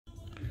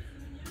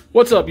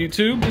What's up,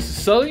 YouTube? This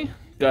is Sully.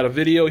 Got a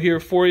video here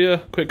for you.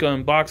 Quick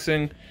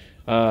unboxing.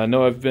 I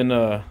know I've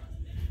been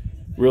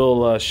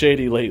real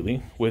shady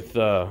lately with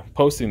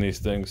posting these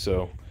things,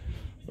 so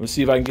let's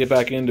see if I can get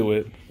back into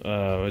it.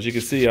 As you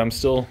can see, I'm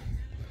still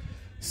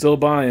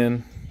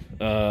buying,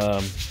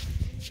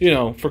 you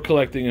know, for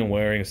collecting and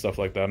wearing and stuff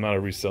like that. I'm not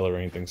a reseller or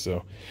anything,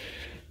 so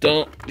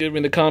don't give me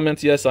in the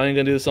comments. Yes, I am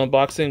gonna do this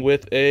unboxing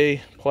with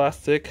a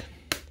plastic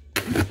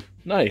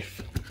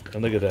knife.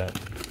 And look at that.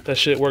 That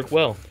shit worked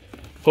well.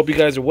 Hope you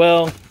guys are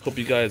well. Hope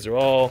you guys are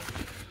all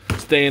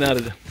staying out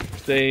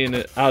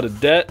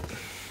of debt.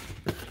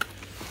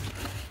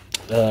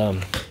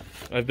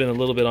 I've been a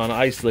little bit on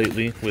ice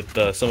lately with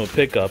some of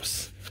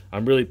pickups.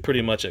 I'm really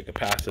pretty much at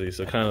capacity,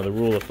 so kind of the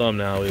rule of thumb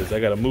now is I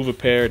got to move a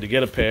pair to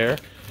get a pair.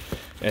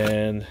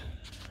 And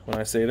when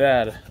I say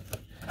that,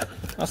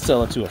 I'll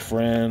sell it to a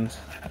friend,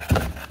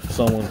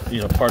 someone,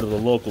 you know, part of the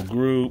local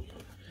group,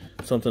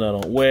 something I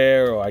don't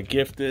wear, or I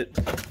gift it.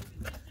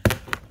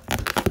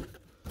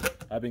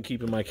 I've been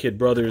keeping my kid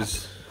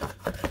brothers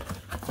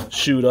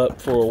shoot up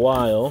for a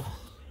while.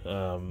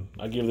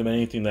 I give them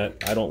anything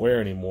that I don't wear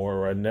anymore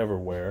or I never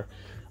wear.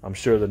 I'm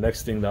sure the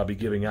next thing that I'll be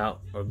giving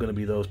out are going to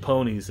be those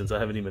ponies, since I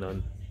haven't even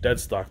on dead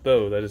stock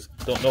those. I just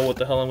don't know what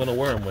the hell I'm going to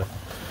wear them with.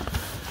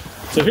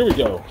 So here we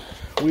go.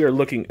 We are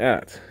looking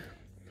at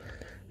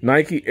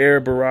Nike Air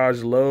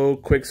Barrage Low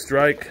Quick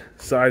Strike,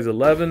 size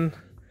 11.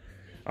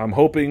 I'm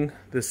hoping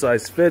this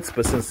size fits,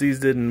 but since these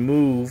didn't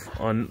move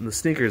on the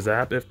sneakers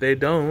app, if they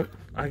don't,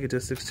 I could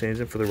just exchange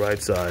them for the right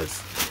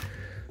size.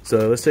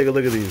 So let's take a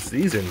look at these.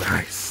 These are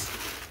nice.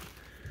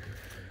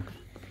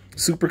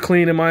 Super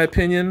clean in my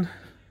opinion.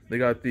 They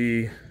got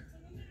the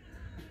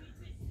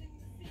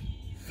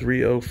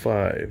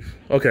 305.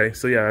 Okay,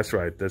 so yeah, that's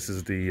right. This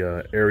is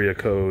the area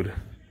code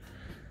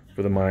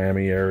for the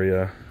Miami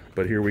area.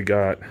 But here we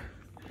got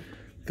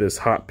this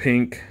hot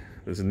pink,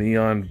 this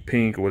neon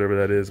pink, or whatever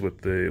that is,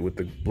 with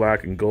the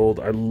black and gold.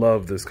 I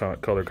love this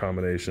color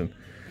combination.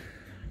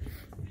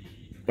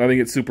 I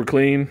think it's super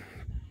clean.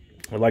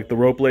 I like the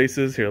rope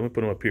laces. Here, let me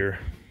put them up here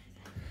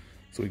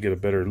so we get a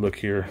better look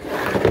here.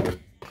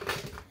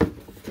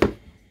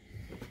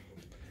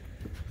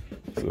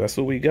 So that's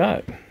what we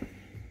got.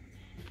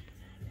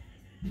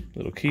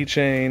 Little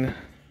keychain.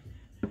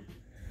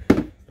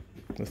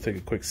 Let's take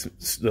a quick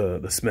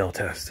the smell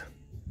test.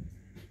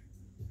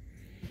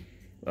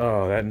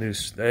 Oh, that new,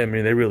 I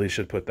mean, they really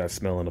should put that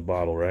smell in a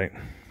bottle, right?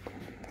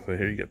 So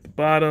here you get the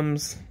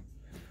bottoms,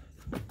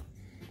 the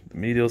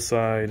medial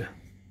side.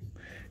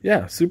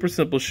 Yeah, super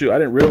simple shoe. I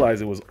didn't realize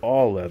it was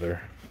all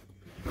leather.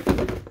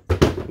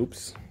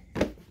 Oops.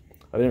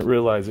 I didn't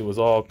realize it was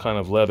all kind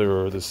of leather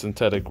or the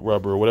synthetic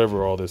rubber or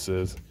whatever all this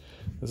is.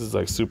 This is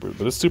like super,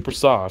 but it's super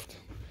soft.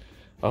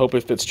 I hope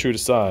it fits true to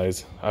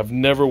size. I've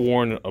never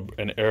worn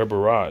an Air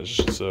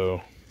Barrage,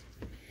 so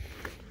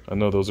I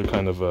know those are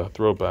kind of a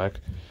throwback.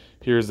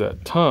 Here's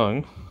that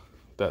tongue,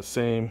 that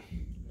same,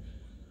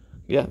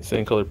 yeah,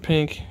 same color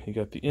pink. You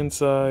got the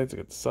insides, you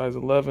got the size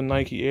 11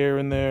 Nike Air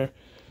in there.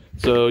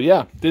 So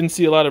yeah, didn't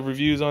see a lot of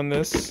reviews on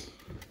this.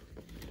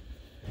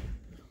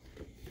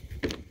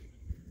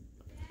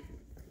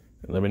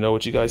 Let me know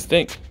what you guys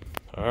think.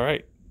 All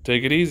right,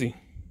 take it easy.